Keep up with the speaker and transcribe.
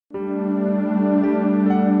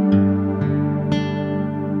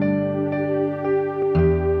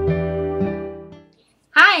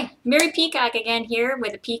Hi, Mary Peacock again here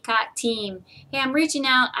with the Peacock team. Hey, I'm reaching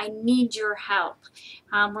out. I need your help.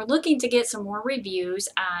 We're looking to get some more reviews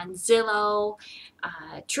on Zillow,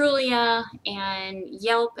 Trulia, and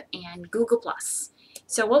Yelp, and Google+.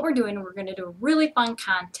 So what we're doing, we're going to do a really fun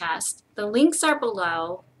contest. The links are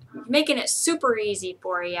below. Making it super easy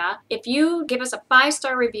for you. If you give us a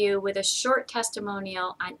 5-star review with a short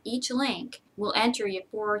testimonial on each link, we'll enter you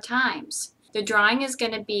 4 times. The drawing is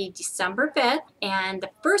going to be December 5th, and the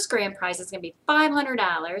first grand prize is going to be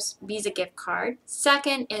 $500 Visa gift card.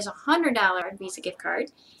 Second is a $100 Visa gift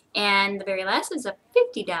card. And the very last is a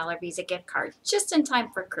 $50 Visa gift card, just in time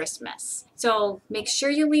for Christmas. So make sure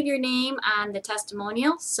you leave your name on the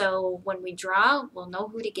testimonial so when we draw, we'll know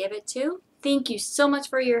who to give it to. Thank you so much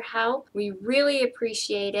for your help. We really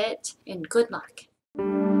appreciate it, and good luck.